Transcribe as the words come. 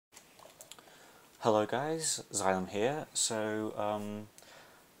Hello guys, Xylem here. I've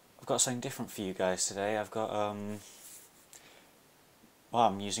got something different for you guys today.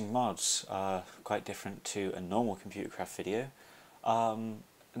 I'm using mods, quite different to a normal Computercraft video. And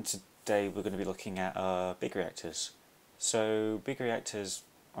today we're going to be looking at big reactors. So big reactors,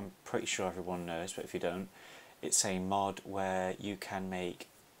 I'm pretty sure everyone knows, but if you don't, it's a mod where you can make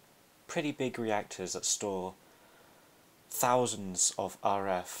pretty big reactors that store thousands of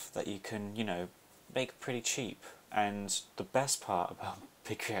RF that you can, make pretty cheap. And the best part about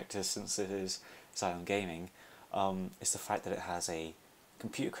big reactors, since it is Xylem Gaming, is the fact that it has a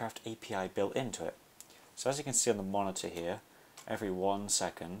Computercraft API built into it. So as you can see on the monitor here, every 1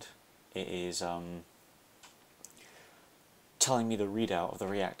 second it is telling me the readout of the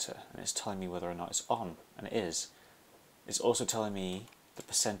reactor, and it's telling me whether or not it's on, and it is. It's also telling me the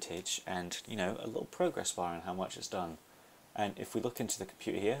percentage and, a little progress bar on how much it's done. And if we look into the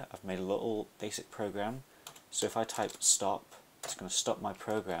computer here, I've made a little basic program. So if I type stop, it's going to stop my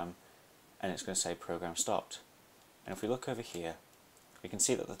program, and it's going to say program stopped. And if we look over here, we can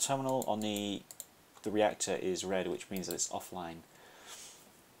see that the terminal on the reactor is red, which means that it's offline.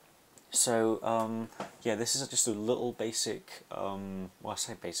 So yeah, this is just a little basic, well, I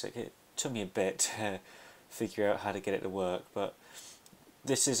say basic, it took me a bit to figure out how to get it to work, but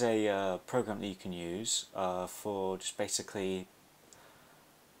this is a program that you can use for just basically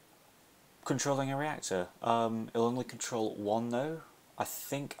controlling a reactor. It'll only control one though. I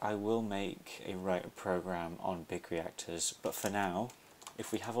think I will make a Reactor program on big reactors, but for now,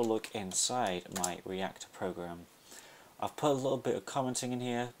 if we have a look inside my Reactor program, I've put a little bit of commenting in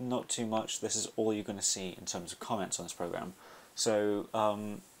here, not too much. This is all you're going to see in terms of comments on this program. So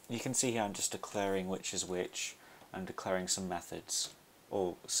you can see here I'm just declaring which is which. I'm declaring some methods,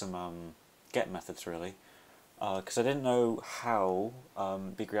 or some get methods really, because I didn't know how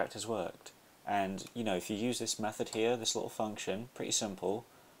big reactors worked. And if you use this method here, this little function, pretty simple,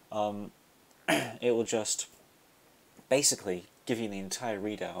 it will just basically give you the entire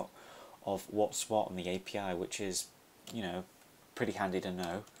readout of what's what on the API, which is pretty handy to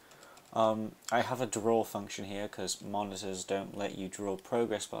know. I have a draw function here because monitors don't let you draw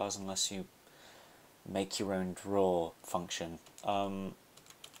progress bars unless you make your own draw function.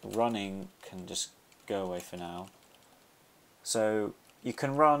 Running can just go away for now. So you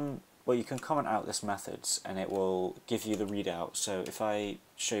can run, well, you can comment out this methods and it will give you the readout. So if I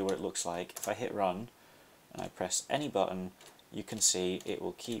show you what it looks like, if I hit run and I press any button, you can see it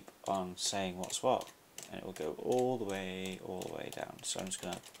will keep on saying what's what, and it will go all the way down. So I'm just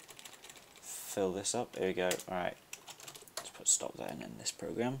going to fill this up. There we go. Alright, let's put stop there and end this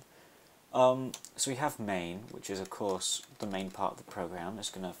program. So we have main, which is of course the main part of the program. It's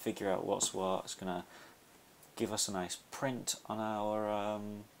going to figure out what's what. It's going to give us a nice print on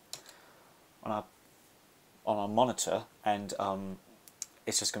our monitor, and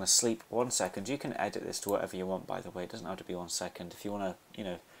it's just going to sleep 1 second. You can edit this to whatever you want, by the way. It doesn't have to be 1 second. If you want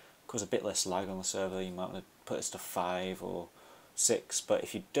to, cause a bit less lag on the server, you might want to put this to 5 or 6. But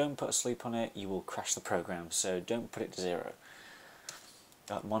if you don't put a sleep on it, you will crash the program. So don't put it to 0.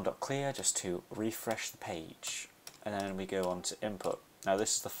 Mon.clear just to refresh the page, and then we go on to input. Now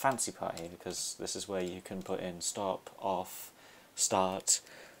this is the fancy part here, because this is where you can put in stop, off, start.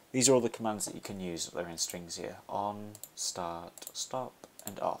 These are all the commands that you can use. They're in strings here: on, start, stop,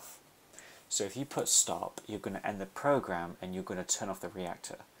 and off. So if you put stop, you're going to end the program and you're going to turn off the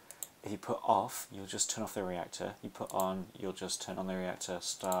reactor. If you put off, you'll just turn off the reactor. You put on, you'll just turn on the reactor.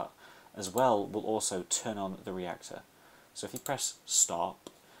 Start as well will also turn on the reactor. So if you press stop,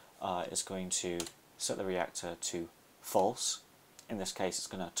 it's going to set the reactor to false. In this case, it's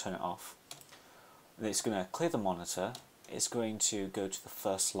going to turn it off. It's going to clear the monitor. It's going to go to the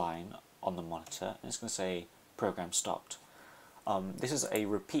first line on the monitor, and it's going to say program stopped. This is a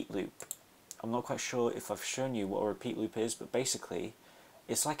repeat loop. I'm not quite sure if I've shown you what a repeat loop is, but basically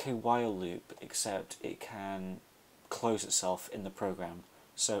it's like a while loop, except it can close itself in the program.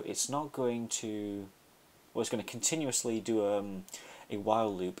 So it's not going to, well, it's going to continuously do a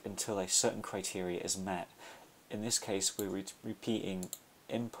while loop until a certain criteria is met. In this case, we're repeating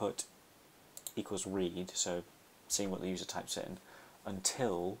input equals read, so seeing what the user types in,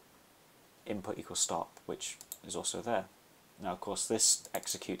 until input equals stop, which is also there. Now, of course, this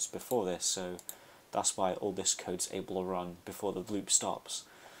executes before this, so that's why all this code's able to run before the loop stops.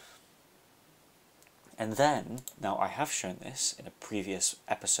 And then, now I have shown this in a previous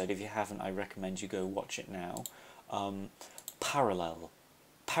episode. If you haven't, I recommend you go watch it now. Parallel.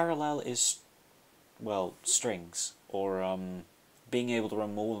 Parallel is, well, strings, or being able to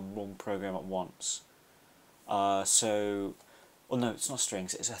run more than one program at once. So Oh no, it's not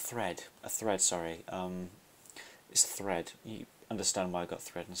strings, it's a thread. A thread, sorry. It's thread. You understand why I got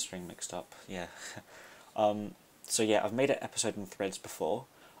thread and string mixed up, yeah. So yeah, I've made an episode in threads before.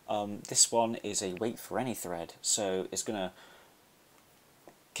 This one is a wait for any thread, so it's going to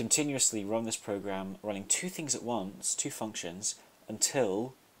continuously run this program, running two things at once, two functions,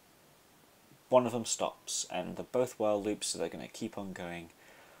 until one of them stops, and they're both while loops, so they're going to keep on going.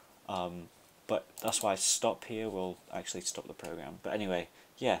 But that's why I stop here will actually stop the program. But anyway,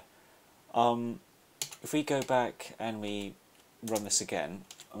 yeah. If we go back and we run this again,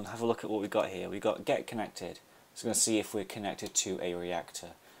 and have a look at what we've got here. We've got get connected. It's going to see if we're connected to a reactor.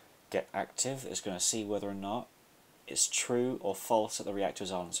 Get active is going to see whether or not it's true or false that the reactor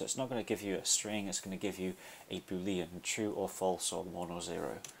is on. So it's not going to give you a string, it's going to give you a boolean, true or false, or 1 or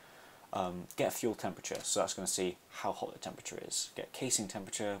 0. Get fuel temperature, so that's going to see how hot the temperature is. Get casing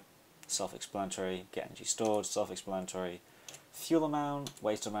temperature, self-explanatory. Get energy stored, self-explanatory. Fuel amount,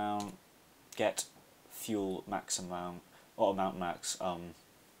 waste amount. Get fuel max amount, or amount max,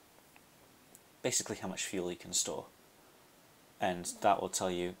 basically how much fuel you can store. And that will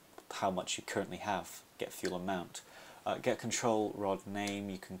tell you how much you currently have. Get fuel amount. Get control rod name.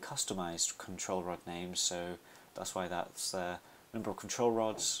 You can customize control rod names, so that's why that's there. Number of control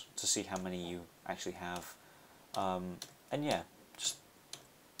rods to see how many you actually have. And yeah, just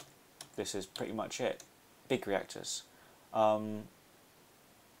this is pretty much it. Big reactors.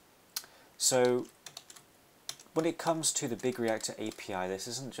 So when it comes to the Big Reactor API, this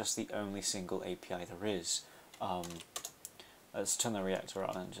isn't just the only single API there is. Let's turn the reactor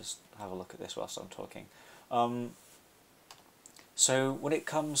on and just have a look at this whilst I'm talking. So when it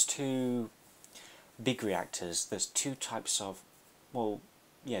comes to big reactors, there's two types of,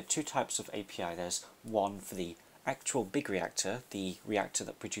 two types of API. There's one for the actual big reactor, the reactor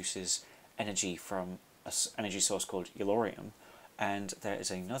that produces energy from an energy source called Yellorium, and there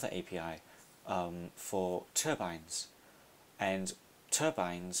is another API for turbines. And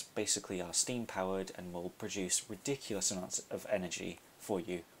turbines basically are steam powered and will produce ridiculous amounts of energy for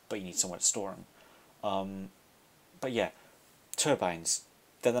you, but you need somewhere to store them. But yeah, turbines,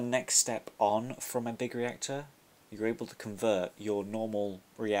 they're the next step on from a big reactor. You're able to convert your normal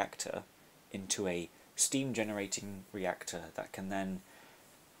reactor into a steam generating reactor that can then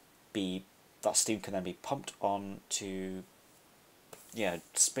be, that steam can then be pumped on to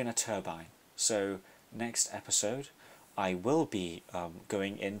spin a turbine. So next episode I will be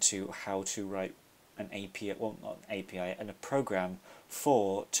going into how to write an API, well not an API, and a program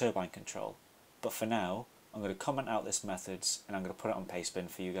for turbine control. But for now, I'm going to comment out this methods and I'm going to put it on Pastebin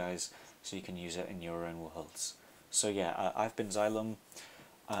for you guys so you can use it in your own worlds. So yeah, I've been Xylem.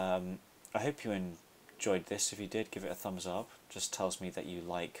 I hope you enjoyed this. If you did, give it a thumbs up. Just tells me that you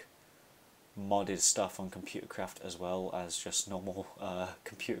like modded stuff on Computercraft as well as just normal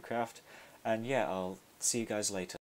Computercraft. And yeah, I'll see you guys later.